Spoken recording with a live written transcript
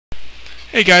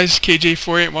Hey guys,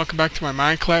 KJ48, welcome back to my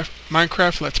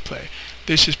Minecraft Let's Play.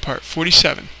 This is part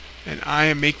 47, and I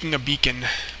am making a beacon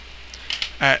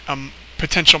at a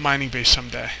potential mining base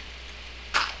someday.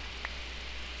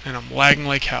 And I'm lagging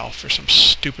like hell for some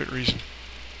stupid reason.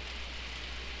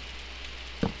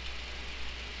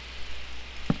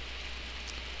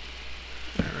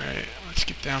 Alright, let's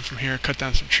get down from here, cut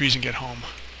down some trees and get home.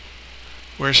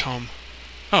 Where's home?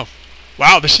 Oh,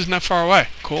 wow, this isn't that far away.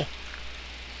 Cool.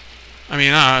 I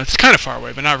mean, it's kind of far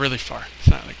away, but not really far. It's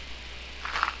not like...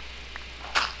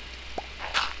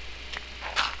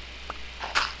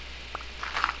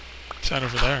 What's that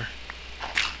over there?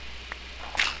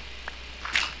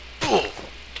 Oh.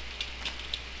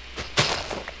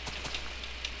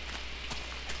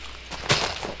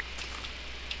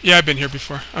 Yeah, I've been here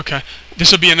before. Okay.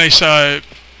 This will be a nice,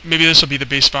 maybe this will be the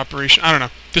base of operation. I don't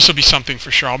know. This will be something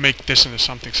for sure. I'll make this into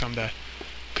something someday.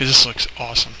 Because this looks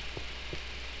awesome.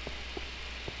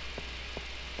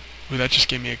 Ooh, that just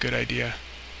gave me a good idea.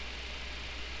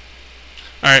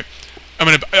 Alright,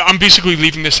 I'm basically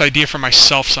leaving this idea for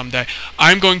myself someday.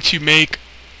 I'm going to make,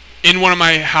 in one of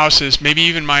my houses, maybe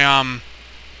even my, I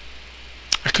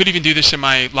could even do this in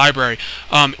my library,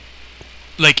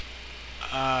 like,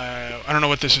 I don't know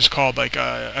what this is called, like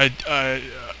a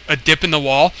dip in the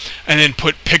wall, and then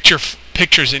put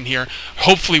pictures in here,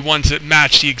 hopefully ones that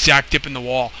match the exact dip in the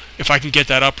wall, if I can get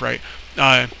that up right.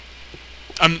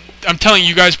 I'm telling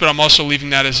you guys, but I'm also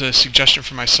leaving that as a suggestion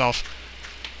for myself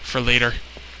for later.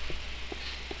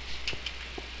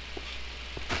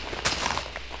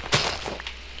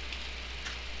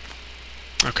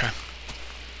 Okay.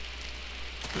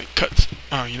 Let me cut.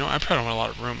 Oh, you know, I probably don't want a lot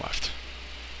of room left.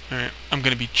 Alright, I'm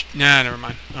gonna be... Nah, never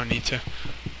mind. I don't need to.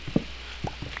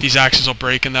 These axes will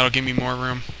break and that'll give me more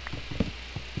room.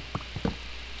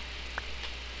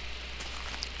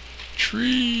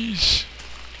 Trees.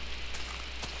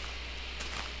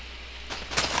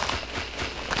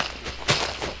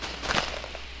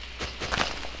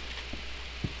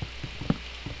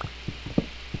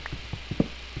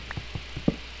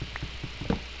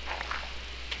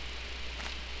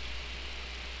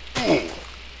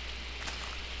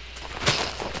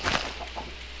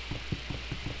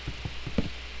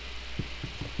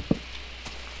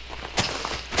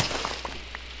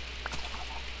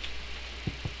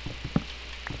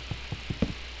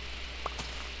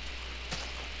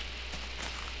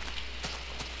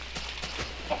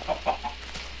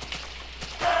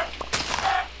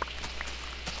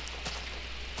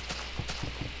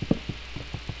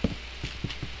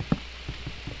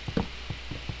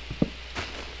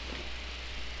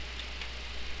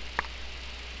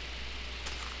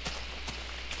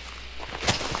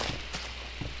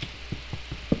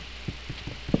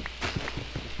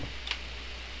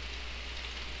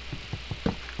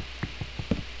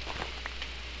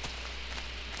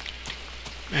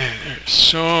 Man, there's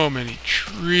so many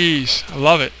trees. I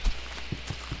love it.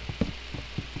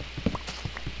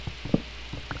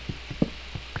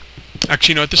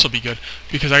 Actually, you know what? This will be good.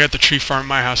 Because I got the tree farm at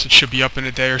my house. It should be up in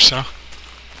a day or so.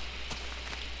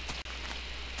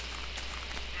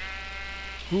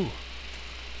 Ooh.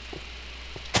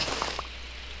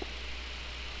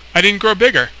 I didn't grow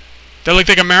bigger. That looked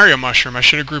like a Mario mushroom. I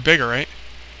should have grew bigger, right?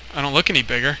 I don't look any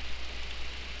bigger.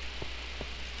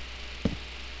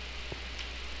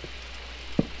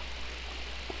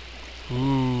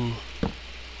 Ooh.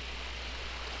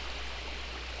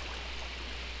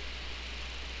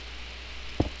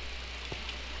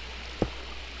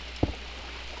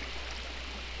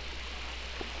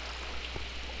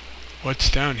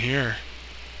 What's down here?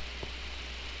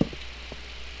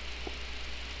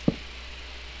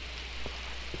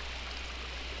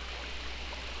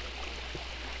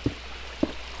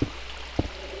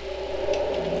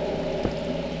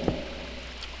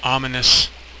 Ominous.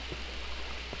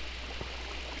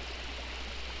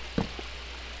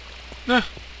 Nah.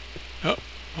 Oh,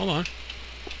 hold on.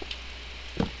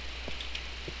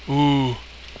 Ooh.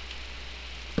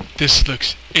 This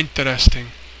looks interesting.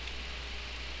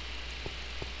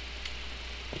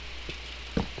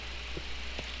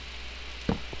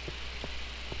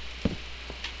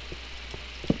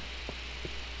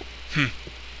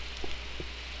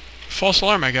 False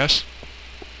alarm, I guess.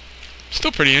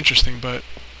 Still pretty interesting, but...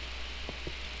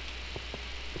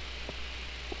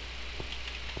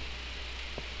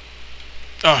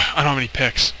 Oh, I don't have any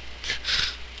picks.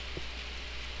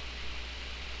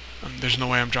 There's no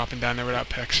way I'm dropping down there without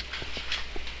picks.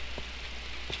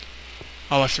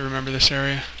 I'll have to remember this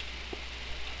area.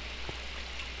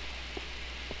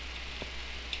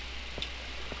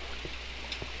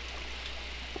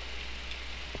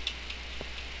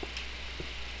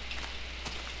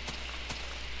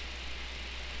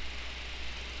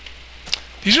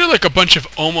 These are like a bunch of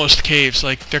almost caves.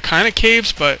 Like, they're kind of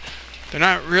caves, but they're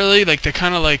not really. Like, they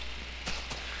kind of like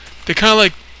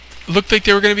looked like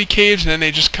they were going to be caves, and then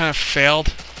they just kind of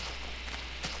failed.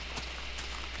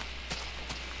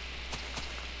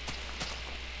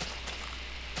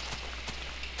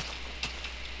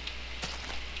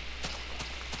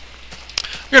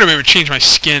 I gotta remember to change my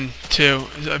skin too.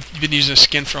 I've been using a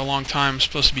skin for a long time. I'm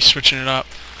supposed to be switching it up.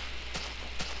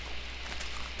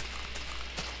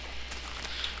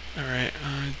 Alright,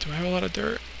 do I have a lot of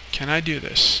dirt? Can I do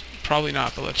this? Probably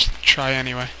not, but let's try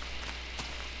anyway.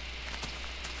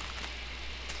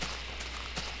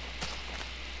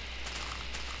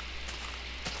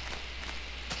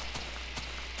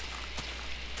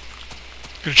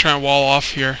 I'm gonna try and wall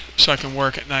off here so I can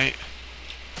work at night.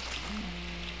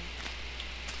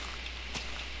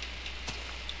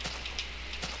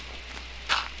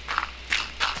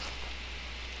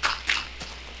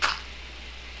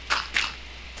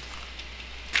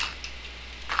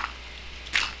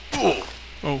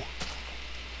 Oh.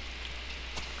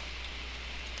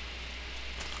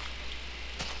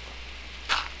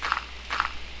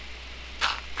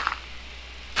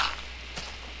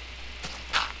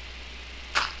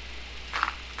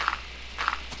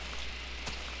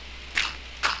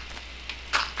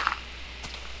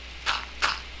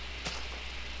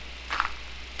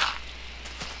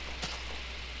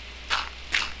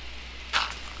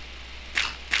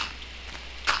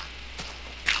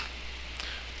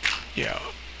 Yeah,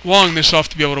 walling this off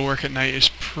to be able to work at night is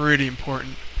pretty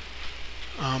important.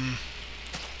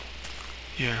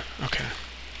 Yeah, okay.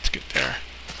 Let's get there.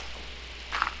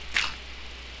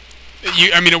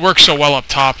 I mean, it works so well up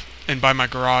top and by my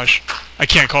garage. I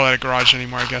can't call that a garage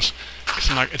anymore, I guess. Because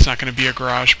it's not going to be a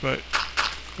garage, but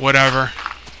whatever.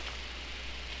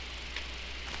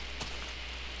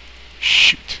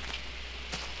 Shoot.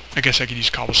 I guess I could use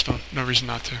cobblestone. No reason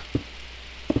not to.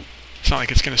 It's not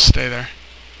like it's going to stay there.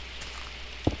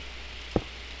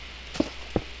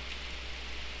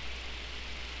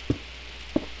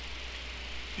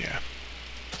 Yeah.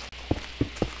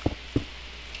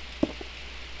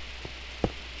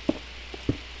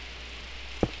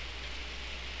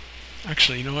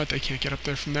 Actually, you know what? They can't get up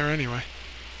there from there anyway.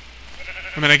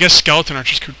 I mean, I guess skeleton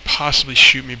archers could possibly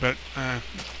shoot me, but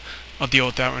I'll deal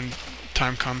with that when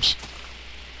time comes.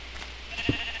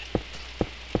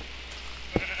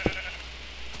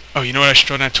 Oh, you know what? I should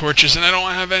throw down torches, and I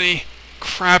don't have any.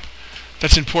 Crap.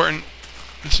 That's important.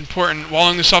 That's important.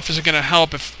 Walling this off isn't going to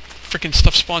help if frickin'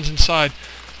 stuff spawns inside.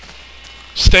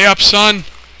 Stay up, son!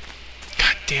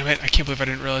 God damn it. I can't believe I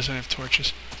didn't realize I didn't have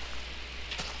torches.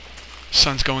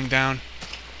 Sun's going down.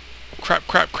 Crap,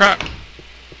 crap, crap.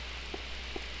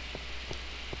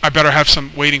 I better have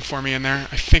some waiting for me in there.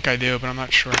 I think I do, but I'm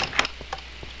not sure.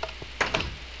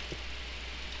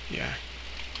 Yeah.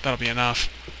 That'll be enough.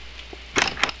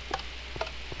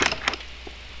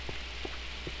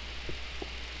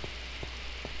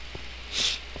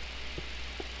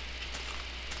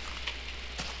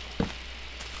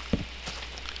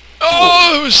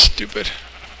 Oh, that was stupid.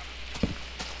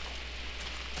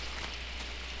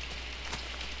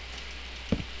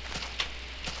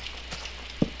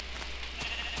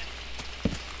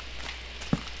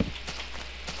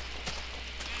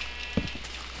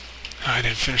 I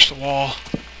didn't finish the wall.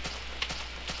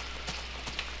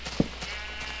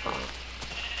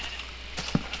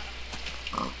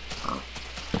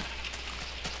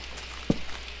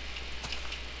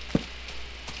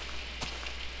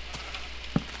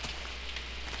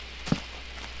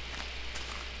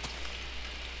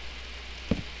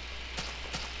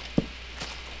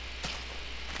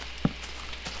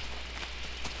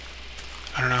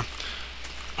 I don't know.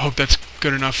 I hope that's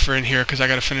good enough for in here, because I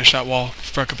gotta finish that wall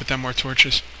before I can put down more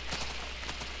torches.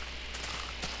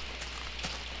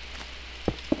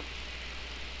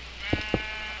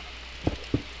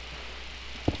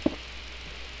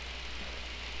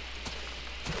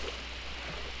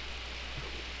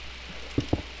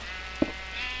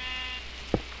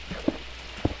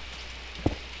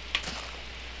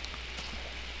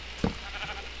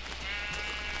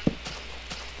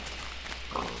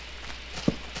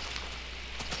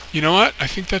 You know what? I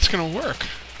think that's gonna work.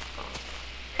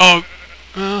 Oh,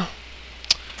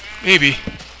 maybe.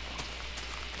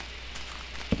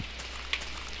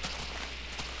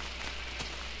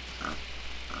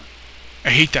 I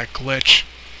hate that glitch.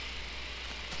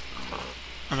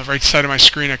 On the right side of my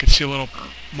screen I can see a little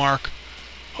mark.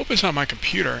 Hope it's not my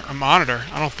computer. A monitor.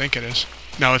 I don't think it is.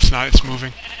 No, it's not. It's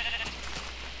moving.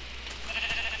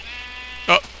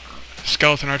 Oh,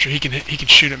 skeleton archer. He can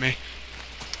shoot at me.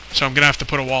 So I'm gonna have to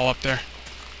put a wall up there.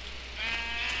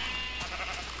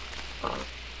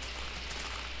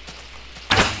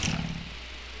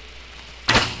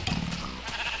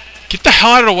 Get the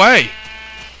hell out of the way!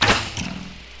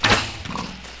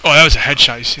 Oh, that was a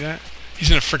headshot. You see that? He's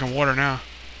in the freaking water now.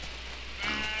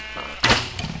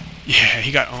 Yeah,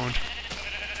 he got owned.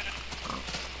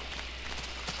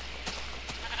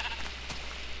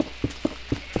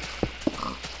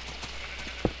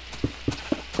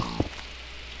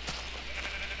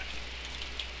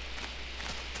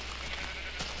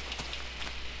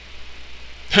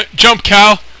 Jump,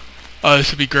 Cal! Oh,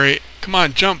 this would be great. Come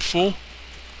on, jump, fool.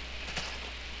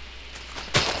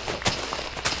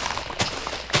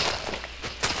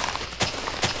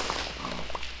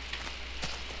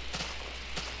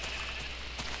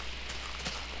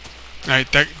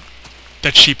 Alright,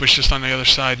 that sheep was just on the other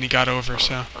side and he got over,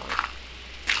 so...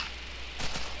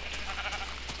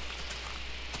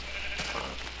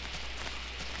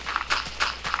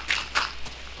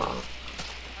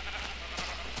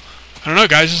 I don't know,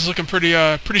 guys. This is looking pretty,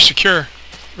 pretty secure,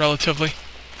 relatively.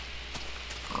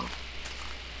 I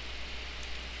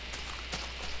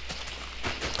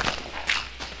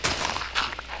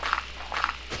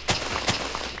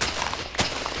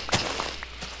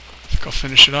think I'll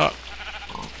finish it up.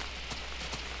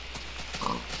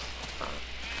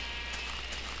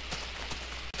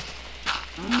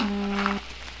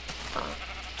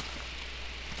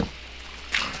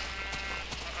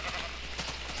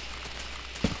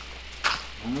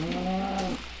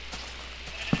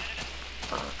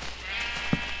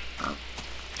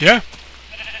 Yeah.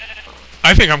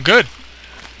 I think I'm good.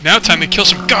 Now time to kill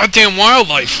some goddamn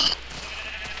wildlife.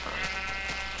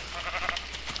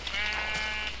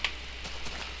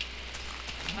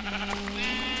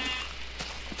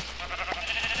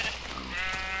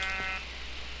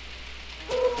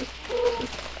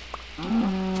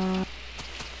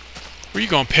 Where you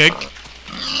going, pig?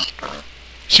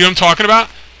 See what I'm talking about?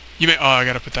 You may. Oh, I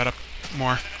gotta put that up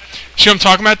more. See what I'm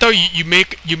talking about, though? You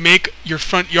make your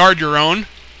front yard your own,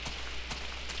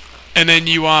 and then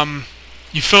you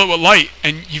fill it with light,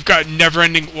 and you've got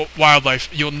never-ending wildlife.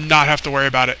 You'll not have to worry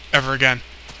about it ever again.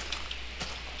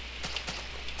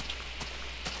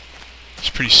 It's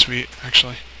pretty sweet,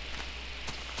 actually.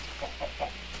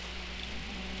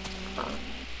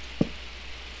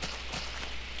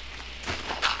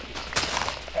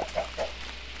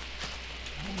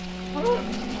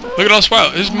 Look at all this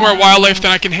wild. This is more wildlife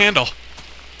than I can handle.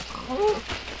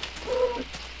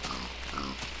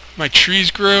 My trees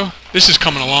grew. This is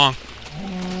coming along.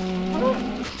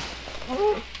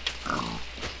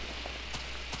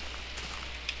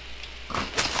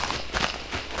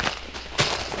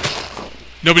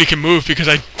 Nobody can move because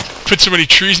I put so many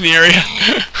trees in the area.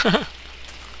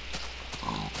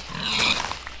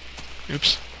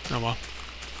 Oops. Oh well.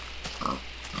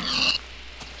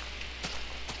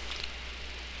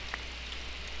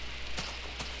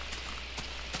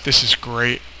 This is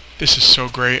great. This is so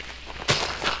great.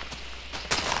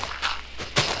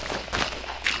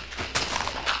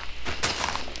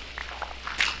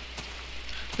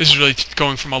 This is really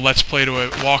going from a let's play to a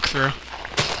walkthrough.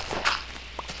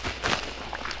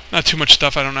 Not too much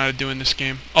stuff I don't know how to do in this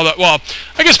game. Although, well,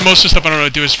 I guess most of the stuff I don't know how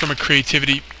to do is from a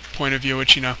creativity point of view,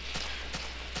 which, you know,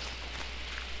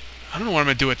 I don't know what I'm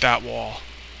going to do with that wall.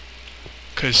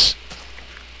 Because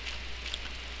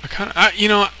I kind of, you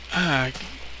know, I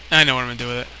know what I'm going to do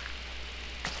with it.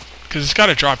 Because it's got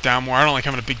to drop down more. I don't like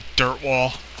having a big dirt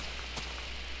wall.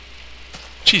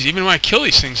 Jeez, even when I kill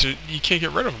these things, you can't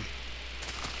get rid of them.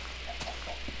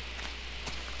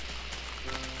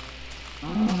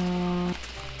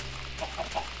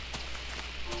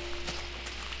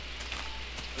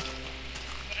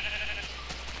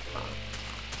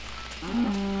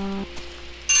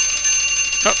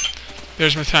 Oh,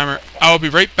 there's my timer. I will be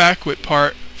right back with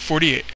part 48.